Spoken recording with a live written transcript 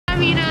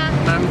Mina.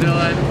 I'm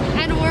Dylan.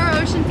 And we're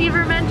Ocean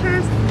Fever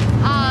mentors.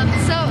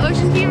 So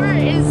Ocean Fever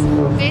is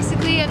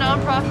basically a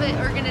nonprofit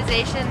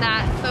organization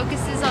that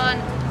focuses on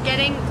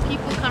getting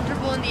people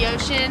comfortable in the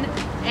ocean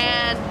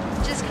and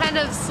just kind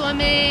of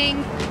swimming.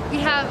 We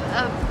have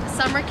a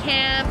summer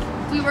camp.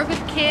 We work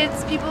with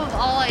kids, people of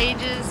all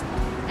ages,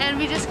 and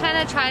we just kind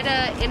of try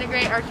to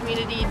integrate our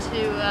community to,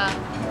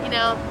 you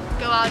know,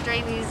 go out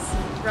during these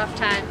rough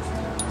times.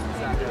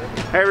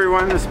 Hey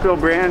everyone, this is Bill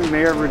Brand,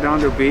 Mayor of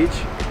Redondo Beach.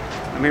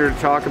 I'm here to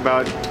talk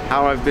about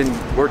how I've been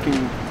working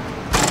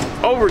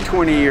over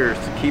 20 years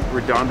to keep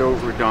Redondo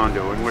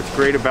Redondo. And what's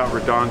great about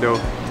Redondo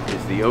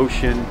is the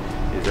ocean,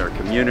 is our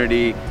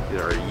community,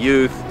 is our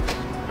youth,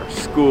 our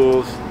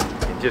schools,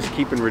 and just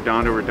keeping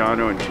Redondo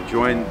Redondo and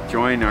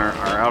enjoying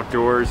our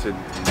outdoors and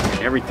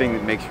everything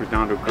that makes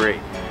Redondo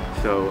great.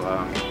 So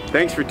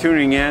thanks for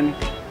tuning in,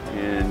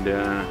 and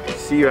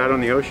see you out on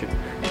the ocean.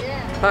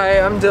 Hi,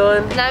 I'm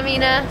Dylan. And I'm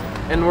Mina.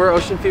 And we're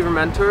Ocean Fever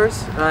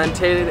mentors. And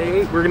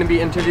today we're going to be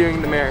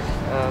interviewing the mayor.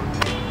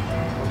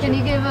 Can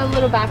you give a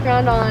little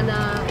background on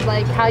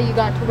like how you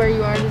got to where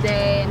you are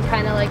today and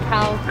kind of like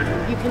how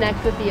you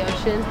connect with the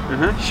ocean?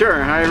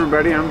 Sure. Hi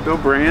everybody, I'm Bill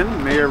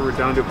Brand, Mayor of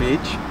Redondo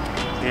Beach.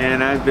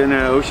 And I've been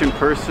an ocean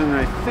person,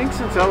 I think,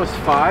 since I was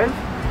 5.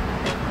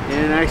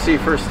 And I actually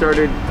first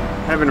started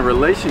having a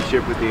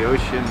relationship with the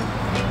ocean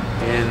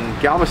in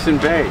Galveston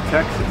Bay,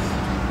 Texas.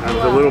 I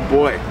was a little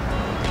boy.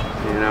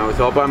 And I was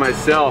all by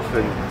myself,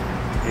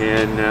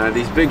 and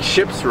these big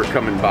ships were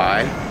coming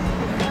by,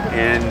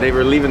 and they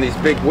were leaving these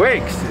big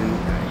wakes. And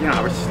you know,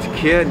 I was just a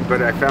kid,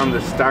 but I found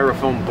this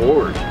styrofoam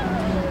board,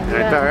 and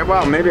I thought,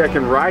 well, maybe I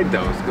can ride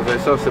those, because I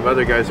saw some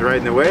other guys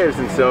riding the waves.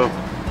 And so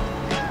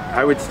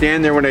I would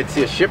stand there when I'd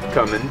see a ship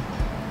coming,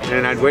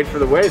 and I'd wait for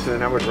the waves, and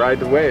then I would ride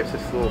the waves.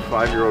 This little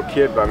 5-year-old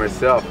kid by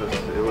myself.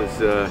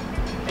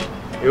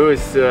 It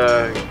was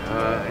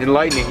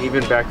enlightening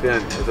even back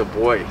then as a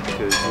boy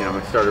to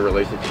start a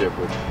relationship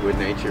with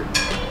nature.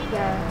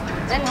 Yeah.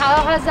 And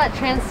how has that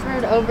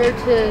transferred over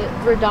to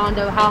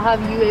Redondo? How have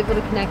you able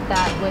to connect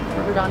that with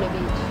Redondo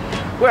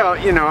Beach? Well,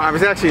 you know, I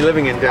was actually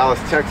living in Dallas,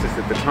 Texas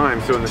at the time,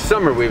 so in the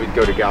summer we would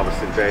go to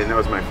Galveston Bay, and that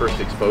was my first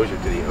exposure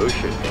to the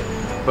ocean.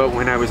 But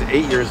when I was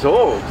 8 years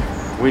old,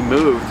 we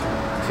moved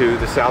to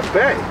the South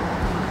Bay.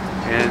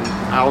 And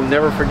I'll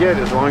never forget,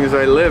 as long as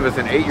I live, as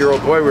an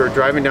 8-year-old boy, we were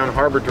driving down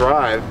Harbor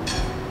Drive,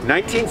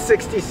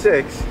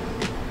 1966.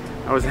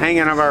 I was hanging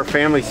out of our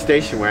family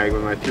station wagon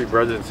with my 3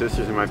 brothers and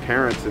sisters and my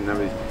parents, and I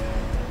was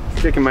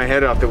sticking my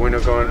head out the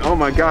window going, oh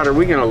my God, are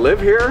we gonna live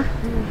here?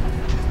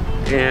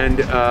 And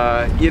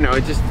you know,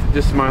 it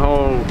just my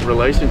whole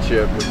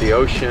relationship with the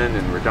ocean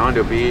and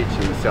Redondo Beach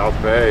and the South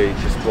Bay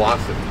just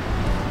blossomed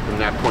from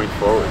that point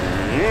forward,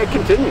 and it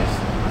continues.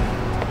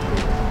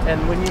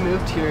 And when you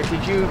moved here,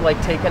 did you like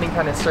take any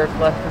kind of surf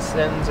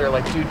lessons or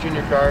like do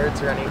junior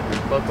guards or any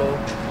local?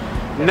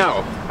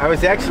 No, I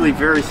was actually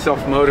very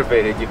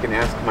self-motivated. You can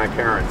ask my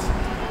parents.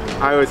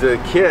 I was a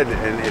kid,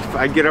 and if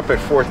I'd get up at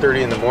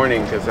 4:30 in the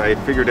morning because I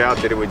figured out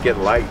that it would get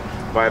light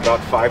by about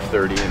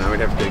 5:30, and I would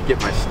have to get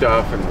my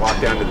stuff and walk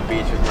down to the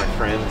beach with my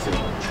friends,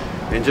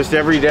 and just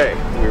every day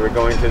we were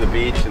going to the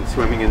beach and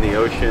swimming in the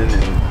ocean,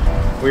 and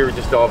we were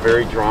just all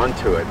very drawn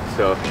to it.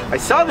 So I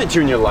saw the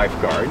junior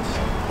lifeguards,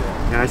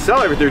 and I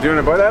saw what they're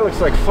doing. Boy, that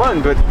looks like fun,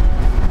 but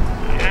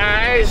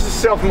I was just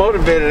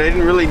self-motivated. I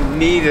didn't really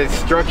need a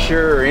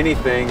structure or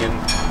anything,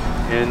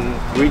 and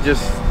we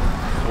just,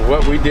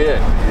 what we did,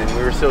 and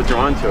we were so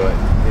drawn to it.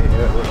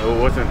 It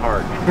wasn't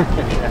hard.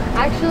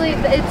 Actually,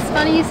 it's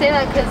funny you say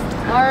that, because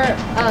our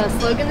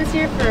slogan this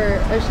year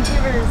for Ocean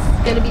Fever is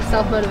going to be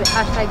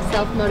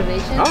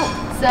 #self-motivation. Oh,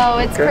 so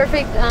it's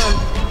perfect.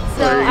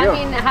 So, I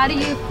mean, how do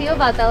you feel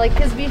about that? Like,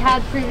 because we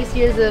had previous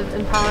years of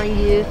empowering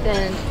youth,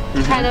 and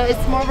kind of,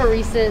 it's more of a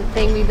recent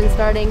thing we've been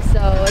starting.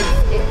 So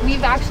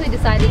we've actually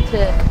decided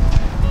to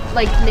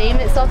like name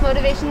it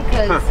self-motivation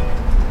because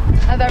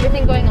of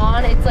everything going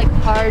on. It's like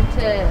hard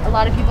to, a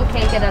lot of people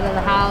can't get out of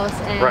the house,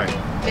 and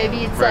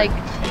maybe it's like,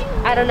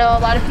 I don't know,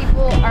 a lot of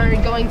people are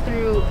going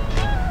through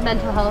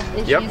mental health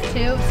issues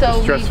too.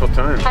 So stressful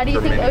time. How do you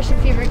think Ocean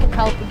Fever can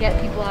help get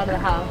people out of the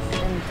house?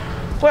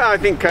 Well, I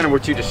think kind of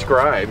what you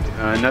described,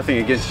 nothing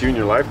against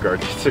junior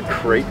lifeguards. It's a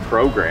great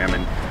program,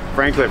 and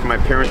frankly, if my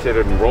parents had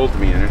enrolled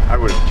me in it, I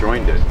would have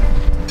joined it.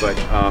 But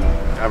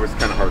I was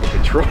kind of hard to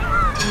control.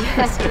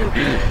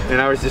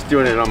 And I was just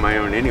doing it on my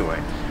own anyway.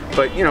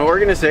 But you know,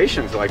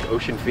 organizations like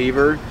Ocean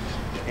Fever,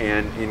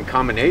 and in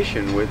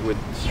combination with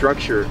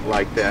structure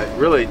like that,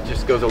 really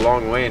just goes a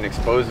long way in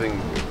exposing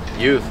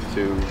youth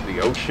to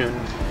the ocean,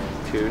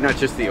 to not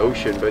just the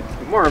ocean, but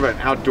more of an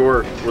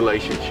outdoor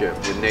relationship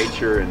with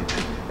nature. And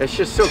it's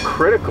just so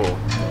critical.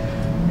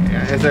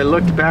 As I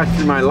looked back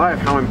through my life,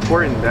 how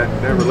important that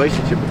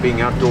relationship of being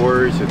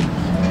outdoors and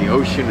the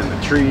ocean and the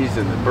trees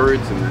and the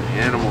birds and the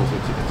animals,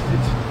 it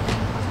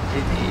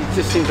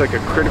just seems like a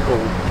critical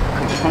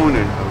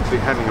component of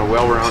having a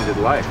well-rounded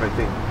life. I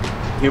think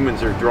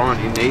humans are drawn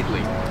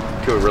innately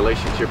to a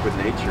relationship with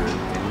nature,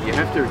 and you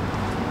have to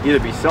either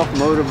be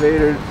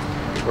self-motivated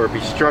or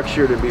be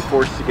structured and be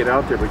forced to get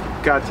out there, but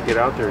you've got to get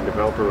out there and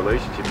develop a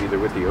relationship either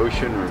with the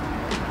ocean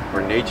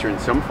or nature in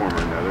some form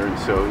or another. And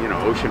so, you know,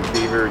 ocean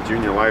fever,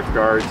 junior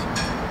lifeguards,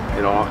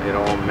 it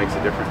all makes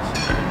a difference.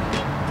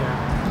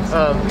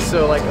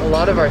 So like a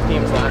lot of our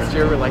themes last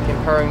year were like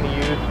empowering the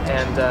youth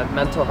and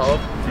mental health.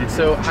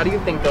 So how do you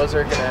think those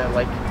are gonna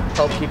like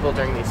help people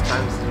during these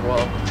times as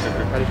well?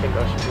 How do you think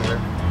those should be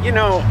there? You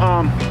know,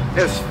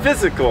 as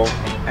physical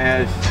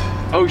as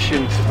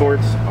ocean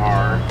sports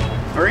are,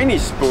 or any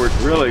sport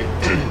really,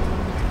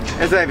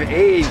 as I've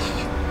aged,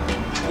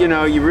 you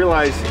know, you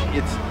realize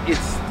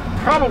it's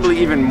probably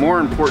even more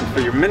important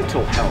for your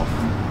mental health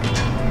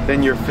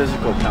than your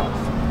physical health.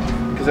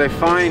 Because I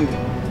find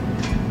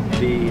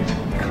the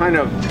kind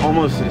of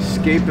almost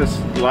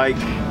escapist-like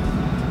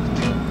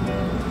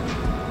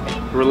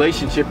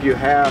relationship you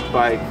have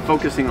by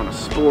focusing on a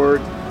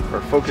sport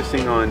or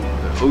focusing on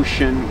the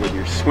ocean, whether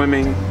you're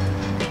swimming,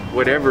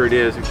 whatever it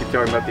is. We keep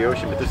talking about the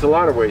ocean, but there's a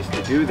lot of ways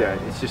to do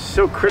that. It's just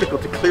so critical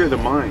to clear the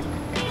mind.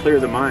 Clear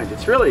the mind.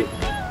 It's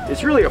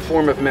really a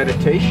form of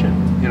meditation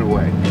in a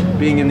way,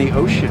 being in the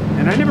ocean.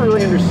 And I never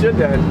really understood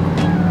that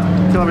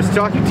until I was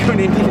talking to an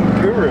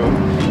Indian guru.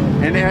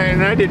 And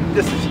I did,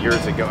 this is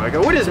years ago. I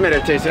go, what is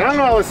meditation? I don't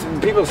know, all this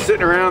people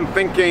sitting around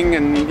thinking,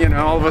 and you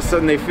know, all of a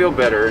sudden they feel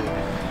better.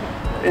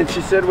 And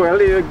she said, well,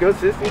 it goes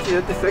this, and she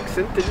had this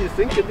accent, and you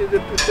think,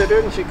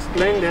 and she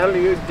explained how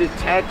you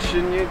detach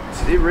and you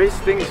erase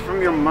things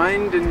from your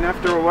mind, and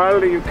after a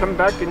while you come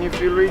back and you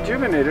feel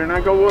rejuvenated. And I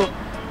go, well,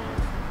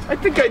 I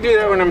think I do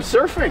that when I'm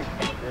surfing.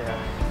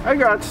 I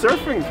go out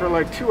surfing for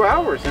like 2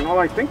 hours, and all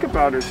I think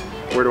about is,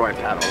 where do I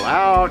paddle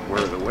out?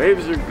 Where the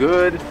waves are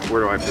good?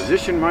 Where do I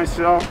position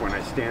myself when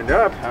I stand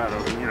up? How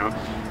do, you know,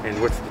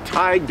 and what's the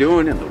tide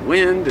doing and the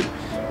wind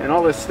and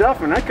all this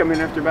stuff? And I come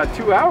in after about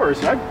 2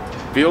 hours, I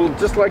feel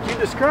just like you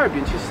described.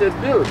 And she said,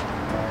 Bill,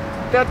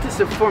 that is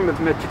a form of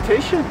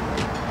meditation.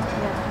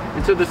 Yeah.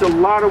 And so there's a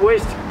lot of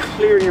ways to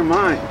clear your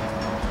mind.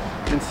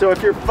 And so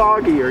if you're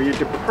foggy or you're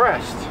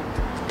depressed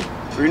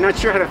or you're not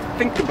sure how to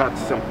think about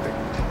something,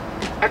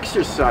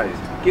 exercise,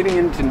 getting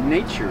into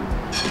nature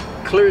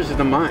clears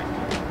the mind.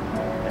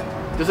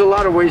 There's a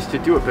lot of ways to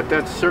do it, but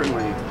that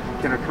certainly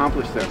can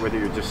accomplish that, whether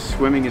you're just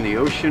swimming in the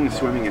ocean,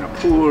 swimming in a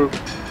pool,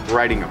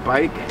 riding a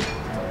bike,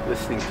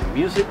 listening to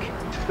music.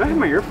 Do I have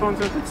my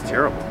earphones on? That's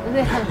terrible.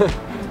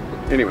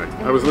 Anyway,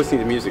 I was listening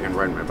to music and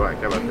riding my bike.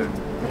 How about that?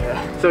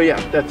 Yeah. So yeah,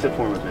 that's a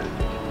form of meditation.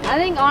 I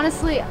think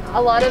honestly,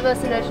 a lot of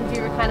us in Ocean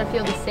Fever kind of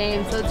feel the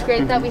same. So it's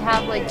great that we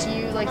have like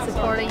you like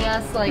supporting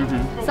us, like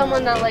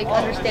someone that like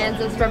understands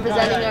us,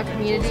 representing our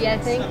community, I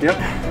think. Yep.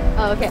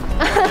 Oh, okay.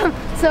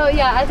 So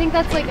yeah, I think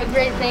that's like a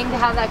great thing to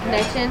have that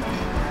connection,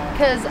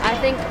 because I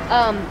think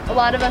a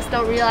lot of us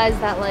don't realize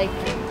that like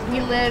we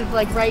live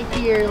like right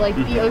here, like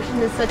the ocean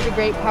is such a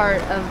great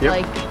part of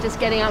like just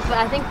getting out. But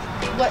I think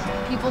what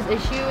people's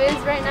issue is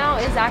right now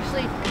is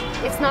actually,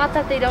 it's not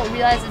that they don't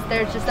realize it's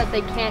there, it's just that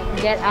they can't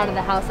get out of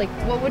the house. Like,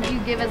 what would you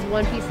give as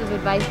one piece of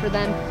advice for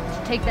them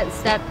to take that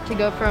step to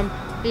go from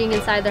being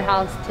inside their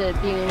house to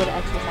being able to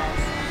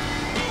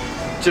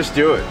exercise? Just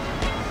do it.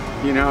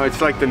 You know,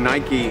 it's like the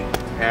Nike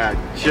ad,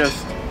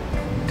 just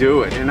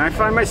do it. And I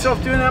find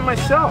myself doing that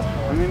myself.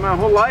 I mean, my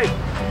whole life,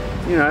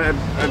 you know,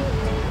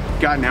 I've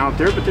gotten out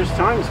there, but there's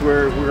times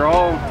where we're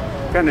all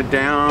kind of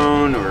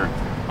down or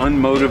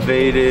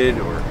unmotivated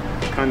or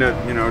kind of,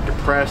 you know,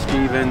 depressed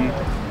even.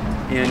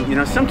 And, you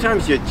know,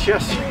 sometimes you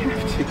just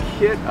have to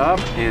get up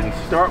and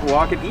start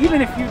walking,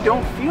 even if you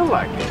don't feel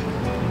like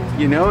it.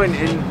 You know, and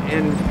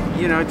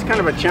you know, it's kind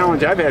of a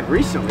challenge I've had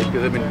recently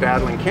because I've been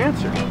battling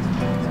cancer.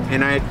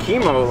 And I had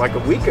chemo like a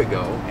week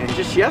ago, and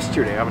just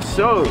yesterday I was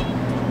so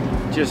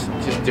just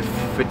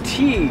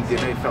fatigued, and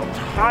I felt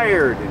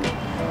tired.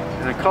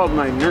 And I called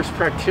my nurse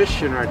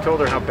practitioner. I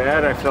told her how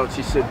bad I felt.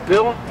 She said,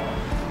 Bill,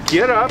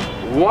 get up,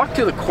 walk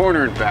to the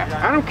corner and back.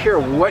 I don't care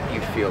what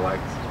you feel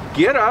like.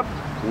 Get up,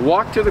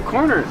 walk to the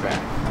corner and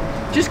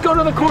back. Just go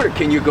to the corner.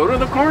 Can you go to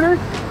the corner?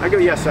 I go,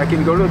 yes, I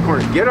can go to the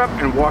corner. Get up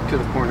and walk to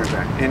the corner and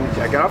back. And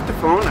I got off the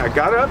phone, I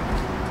got up,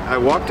 I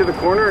walked to the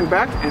corner and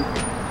back, and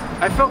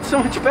I felt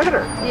so much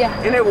better. Yeah.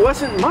 And it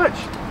wasn't much.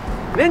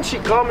 Then she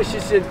called me, she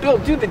said, Bill,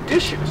 do the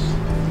dishes.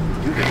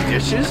 Do the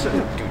dishes?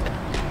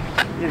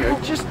 You know,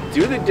 just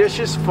do the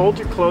dishes, fold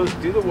your clothes,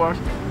 do the wash,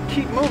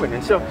 keep moving.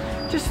 And so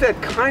just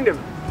that kind of,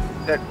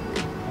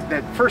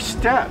 that first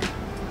step,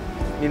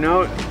 you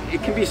know,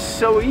 it can be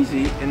so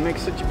easy and make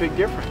such a big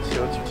difference.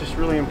 So it's just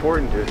really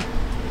important to,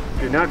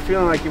 if you're not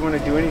feeling like you want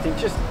to do anything,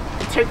 just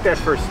take that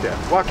first step.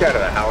 Walk out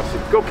of the house,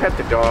 go pet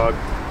the dog,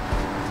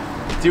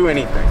 do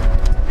anything.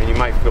 And you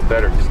might feel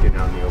better just getting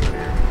out in the open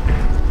air.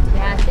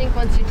 Yeah, I think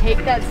once you take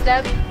that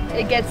step,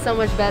 it gets so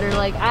much better.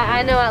 Like,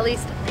 I know, at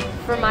least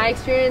from my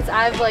experience,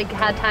 I've like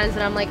had times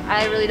when I'm like,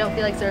 I really don't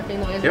feel like surfing,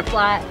 the waves are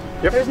flat.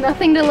 There's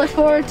nothing to look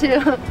forward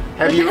to.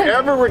 Have you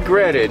ever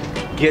regretted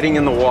getting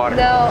in the water?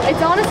 No,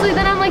 it's honestly,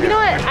 then I'm like, you know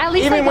what, at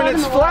least even I when got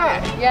it's in the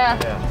flat. Water.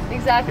 Yeah,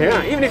 exactly.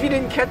 Yeah, even if you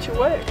didn't catch a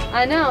wave.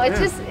 I know, it's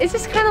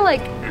just kind of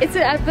like,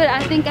 but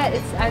I think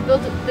I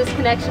built this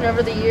connection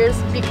over the years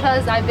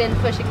because I've been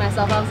pushing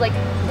myself. I was like,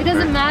 it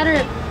doesn't matter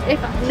if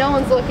no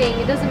one's looking,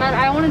 it doesn't matter.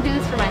 I want to do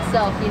this for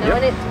myself, you know,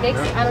 and it makes,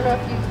 I don't know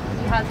if you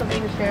have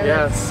something to share.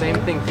 Yeah, same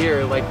thing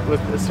here. Like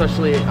with,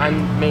 especially,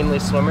 I'm mainly a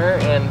swimmer,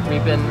 and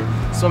we've been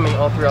swimming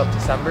all throughout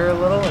December a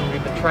little, and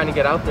we've been trying to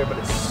get out there, but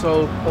it's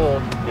so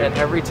cold. And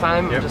every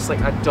time I'm just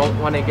like, I don't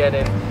want to get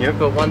in.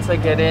 But once I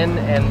get in,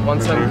 and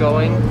once I'm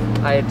going,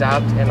 I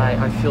adapt, and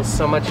I feel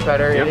so much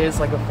better. It is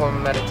like a form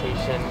of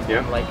meditation.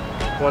 And like,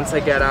 once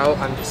I get out,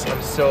 I'm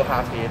so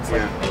happy. It's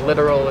like a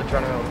literal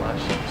adrenaline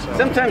rush. So.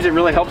 Sometimes it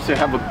really helps to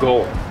have a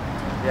goal.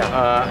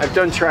 I've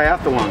done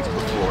triathlons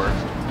before,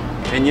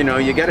 and you know,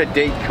 you got a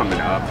date coming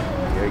up.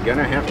 You're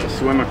gonna have to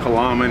swim a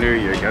kilometer,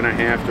 you're gonna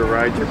have to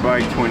ride your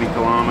bike 20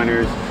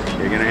 kilometers,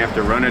 you're gonna have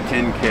to run a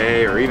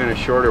 10K or even a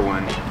shorter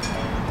one.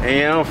 And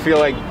you don't feel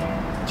like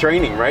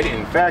training, right?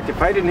 In fact,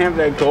 if I didn't have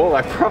that goal,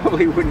 I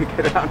probably wouldn't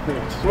get out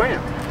and swim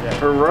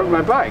or ride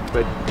my bike.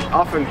 But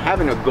often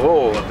having a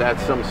goal of that,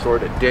 some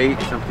sort of date,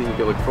 something you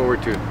can look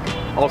forward to,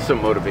 also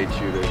motivates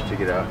you to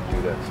get out and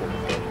do that sort of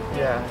thing.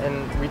 Yeah,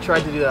 and we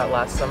tried to do that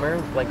last summer.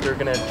 Like, we were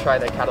gonna try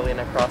the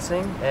Catalina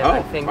crossing, and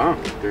I think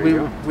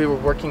we were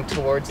working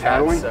towards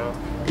paddling? that.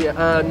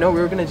 So no, we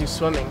were gonna do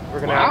swimming.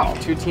 We're gonna have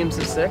 2 teams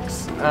of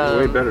 6.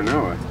 Way better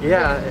know it.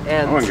 Yeah,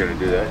 and I wasn't gonna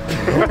do that.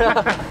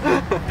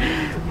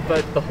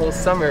 But the whole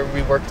summer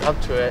we worked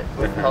up to it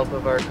with the help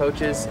of our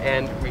coaches,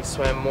 and we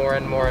swam more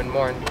and more and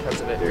more, and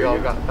because of it, we all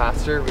got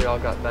faster, we all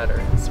got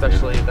better,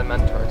 especially the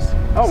mentors.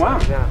 Oh, so, wow.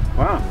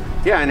 Wow.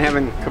 Yeah, and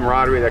having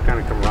camaraderie, that kind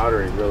of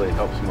camaraderie really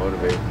helps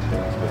motivate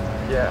things. But,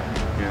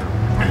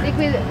 I think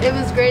it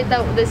was great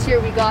that this year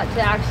we got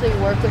to actually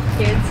work with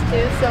kids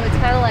too, so it's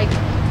kind of like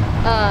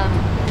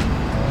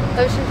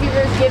Ocean Fever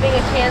is giving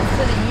a chance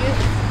to the youth,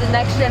 the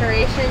next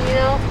generation, you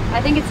know?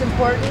 I think it's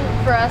important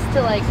for us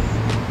to like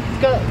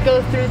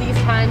go through these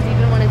times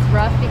even when it's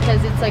rough,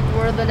 because it's like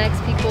we're the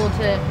next people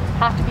to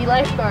have to be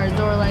lifeguards,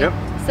 or like,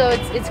 so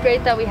it's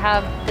great that we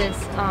have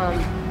this,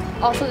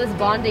 also this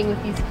bonding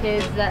with these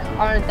kids that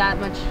aren't that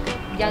much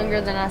younger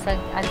than us,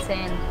 I'd say,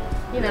 and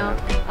you know,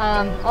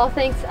 all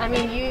thanks, I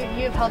mean,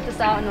 you've helped us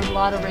out in a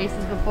lot of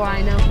races before,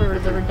 I know, for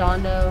the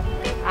Redondo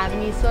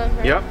Avenue swim,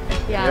 right?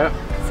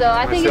 So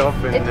I think myself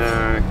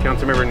and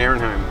Councilmember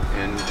Narenheim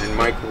and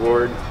Mike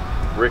Ward,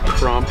 Rick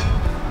Crump,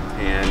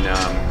 and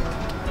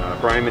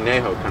Brian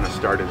Manejo kind of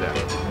started that.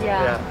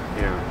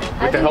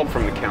 With the help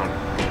from the county.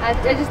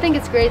 I just think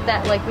it's great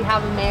that like we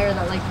have a mayor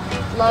that like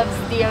loves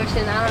the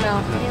ocean. I don't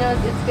know, you know,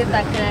 it's good,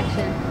 that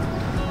connection.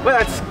 Well,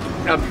 that's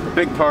a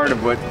big part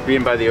of what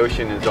being by the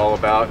ocean is all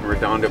about in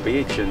Redondo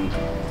Beach, and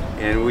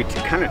we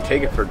kind of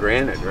take it for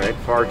granted, right?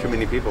 Far too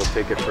many people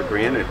take it for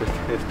granted, but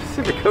the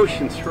Pacific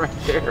Ocean's right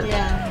there.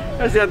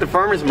 I was at the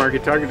farmer's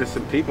market talking to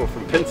some people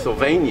from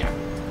Pennsylvania.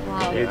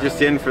 Wow. They're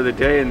just in for the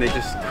day, and they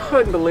just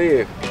couldn't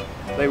believe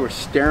they were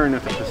staring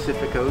at the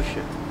Pacific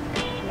Ocean.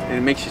 And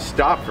it makes you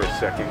stop for a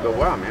second and go,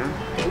 wow, man,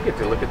 we get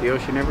to look at the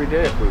ocean every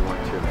day if we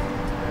want to.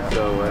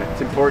 So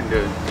it's important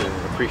to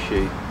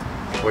appreciate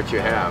what you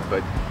have.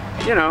 But,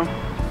 you know,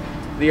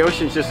 the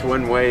ocean's just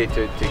one way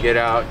to get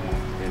out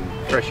and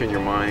freshen your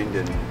mind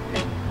and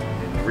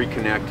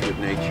reconnect with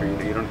nature. You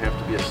know, you don't have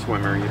to be a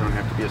swimmer, you don't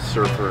have to be a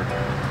surfer.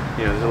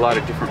 You know, there's a lot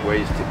of different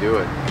ways to do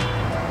it.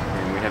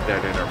 And we have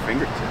that at our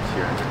fingertips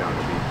here in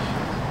Redondo Beach.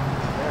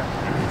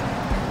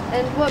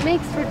 And what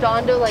makes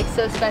Redondo like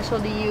so special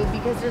to you?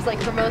 Because there's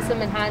like Hermosa,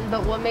 Manhattan,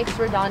 but what makes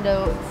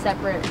Redondo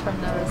separate from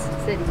those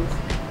cities?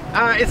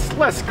 It's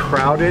less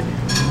crowded.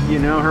 You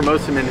know,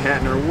 Hermosa and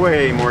Manhattan are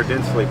way more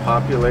densely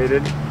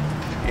populated,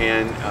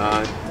 and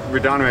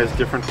Redondo has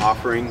different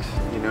offerings.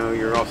 You know,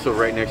 you're also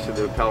right next to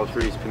the Palos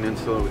Verdes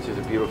Peninsula, which is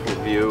a beautiful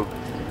view.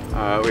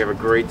 We have a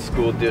great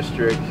school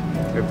district.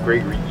 We have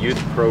great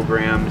youth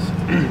programs.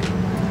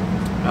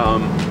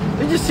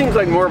 It just seems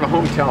like more of a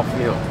hometown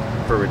feel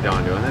for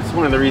Redondo, and that's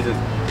one of the reasons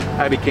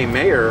I became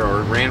mayor,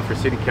 or ran for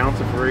city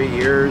council for 8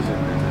 years,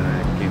 and then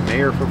I became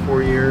mayor for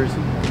 4 years.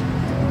 And,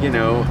 you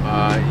know,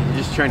 you're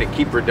just trying to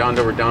keep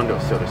Redondo,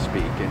 so to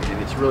speak,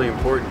 and it's really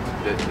important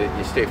that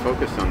you stay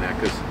focused on that,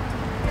 because,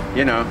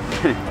 you know,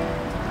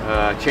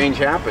 change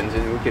happens,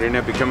 and we could end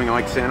up becoming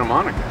like Santa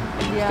Monica,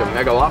 just a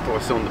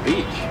megalopolis on the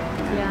beach.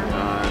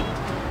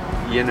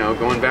 And, you know,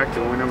 going back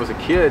to when I was a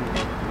kid,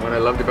 what I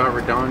loved about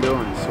Redondo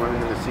and swimming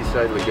in the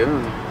Seaside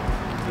Lagoon,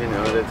 you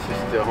know, that's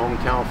just a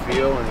hometown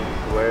feel, and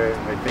where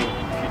I think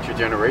future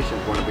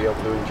generations want to be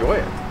able to enjoy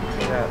it.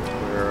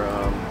 Where,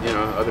 you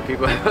know, other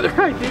people have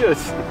other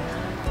ideas.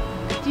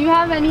 Do you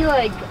have any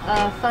like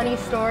funny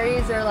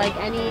stories or like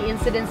any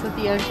incidents with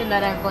the ocean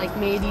that have like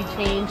made you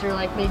change, or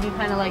like made you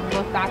kind of like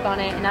look back on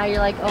it and now you're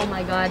like, oh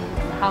my god,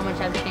 how much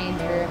I've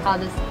changed, or how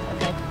this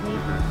affects me?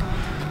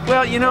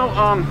 Well, you know,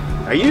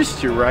 I used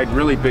to ride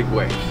really big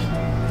waves.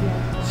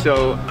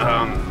 So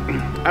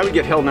I would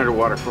get held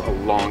underwater for a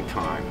long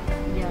time.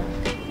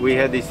 We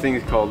had these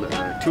things called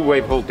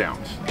 2-wave hold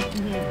downs,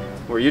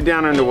 where you're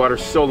down underwater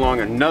so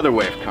long another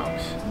wave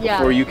comes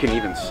before you can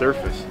even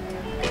surface.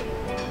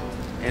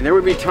 And there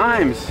would be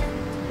times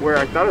where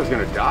I thought I was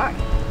going to die.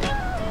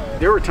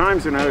 There were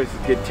times when I would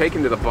get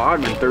taken to the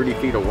bottom in 30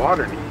 feet of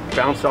water, and you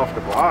bounce off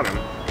the bottom,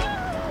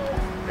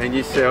 and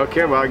you say,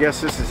 okay, well, I guess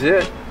this is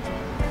it.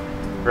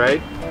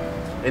 right?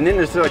 And then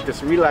there's like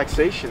this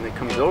relaxation that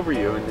comes over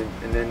you, and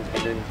then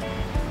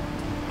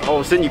all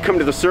of a sudden you come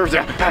to the surface,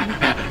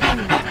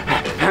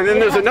 and then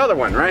there's another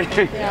one, right?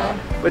 Yeah.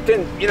 But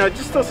then, you know,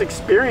 just those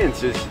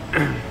experiences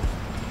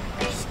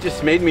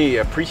just made me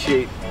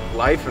appreciate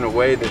life in a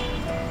way that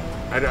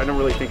I don't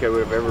really think I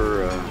would have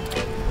ever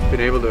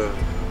been able to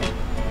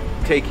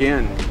take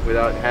in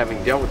without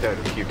having dealt with that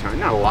a few times.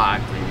 Not a lot,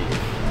 maybe.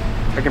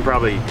 I can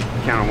probably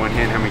count on one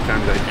hand how many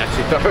times I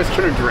actually thought I was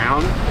going to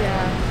drown.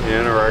 Yeah.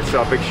 You know, or I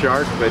saw a big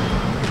shark. But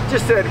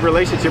just that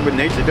relationship with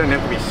nature doesn't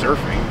have to be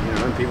surfing. You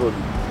know, and people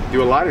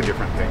do a lot of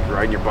different things.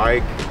 Riding your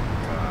bike,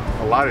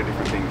 a lot of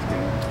different things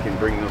can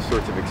bring those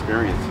sorts of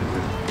experiences.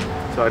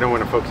 And so I don't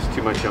want to focus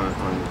too much on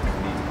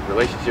the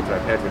relationship that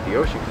I've had with the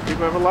ocean, because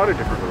people have a lot of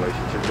different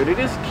relationships. But it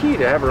is key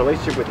to have a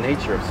relationship with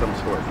nature of some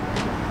sort.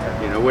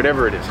 You know,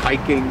 whatever it is,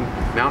 hiking,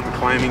 mountain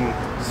climbing,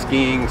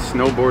 skiing,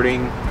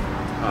 snowboarding,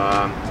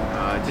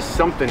 just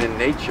something in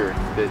nature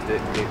that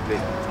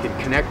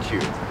can connect you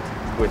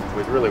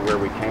with really where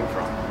we came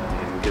from.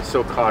 And we get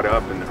so caught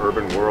up in the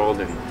urban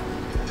world and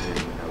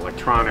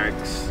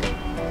electronics,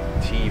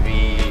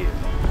 TV,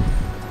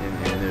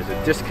 and there's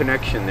a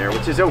disconnection there,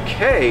 which is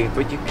okay,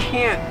 but you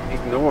can't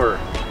ignore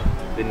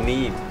the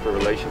need for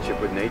relationship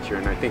with nature.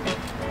 And I think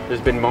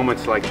there's been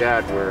moments like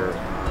that where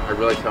I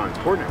realized how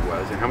important it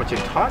was and how much it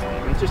taught me.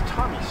 I mean, it just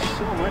taught me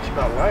so much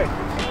about life.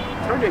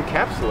 It's hard to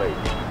encapsulate,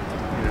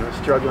 you know,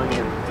 struggling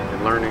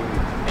and learning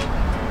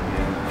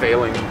and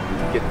failing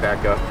and getting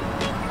back up.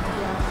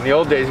 In the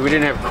old days, we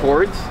didn't have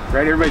cords,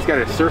 right? Everybody's got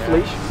a surf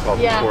leash,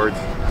 called cords.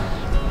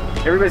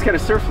 Everybody's got a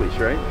surf leash,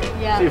 right?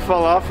 Yeah. So you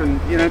fall off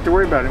and you don't have to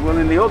worry about it. Well,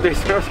 in the old days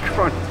when I was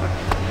growing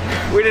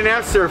up, we didn't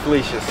have surf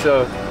leashes,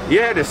 so you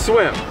had to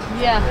swim.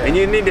 Yeah. And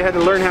you had to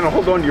learn how to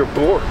hold on to your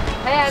board.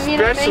 Hey, I mean,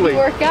 it made you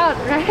work out,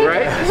 right?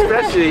 Right?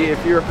 Especially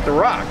if you're up at the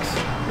rocks.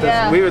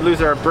 Yeah. We would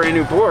lose our brand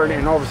new board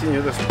and all of a sudden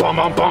you're just bump,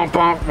 bump, bump,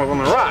 bump on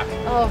the rock.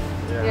 Oh,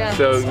 yeah.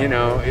 So, you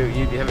know,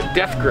 you have a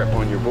death grip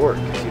on your board.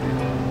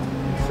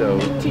 So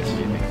it teaches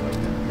you things like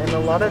that. And a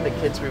lot of the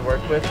kids we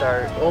work with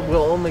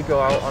will only go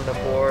out on the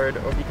board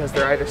or because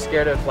they're either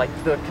scared of like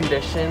the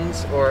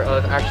conditions or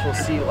of actual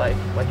sea life.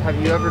 Like, have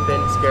you ever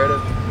been scared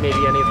of maybe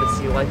any of the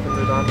sea life in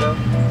Redondo?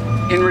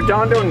 In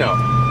Redondo, no.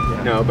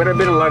 Yeah. No, but I've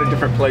been in a lot of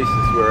different places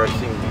where I've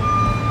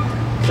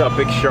saw a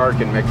big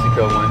shark in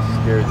Mexico once,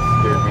 scared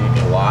me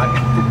a lot.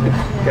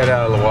 Got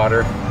out of the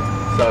water.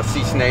 Saw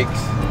sea snakes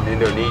in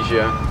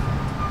Indonesia,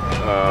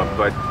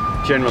 but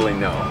generally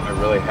no. I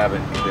really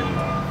haven't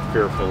been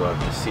fearful of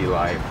the sea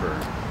life, or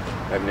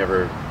I've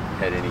never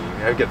had any.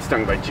 I get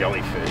stung by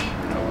jellyfish,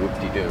 you know,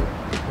 whoop-de-doo.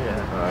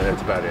 Yeah.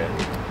 That's about it.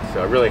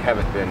 So I really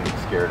haven't been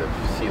scared of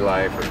sea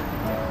life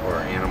or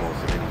animals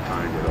of any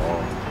kind at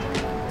all.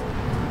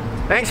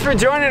 Thanks for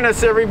joining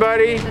us,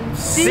 everybody.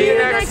 See you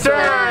next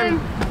time.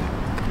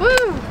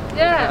 Woo!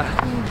 Yeah.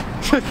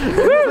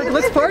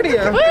 Let's party.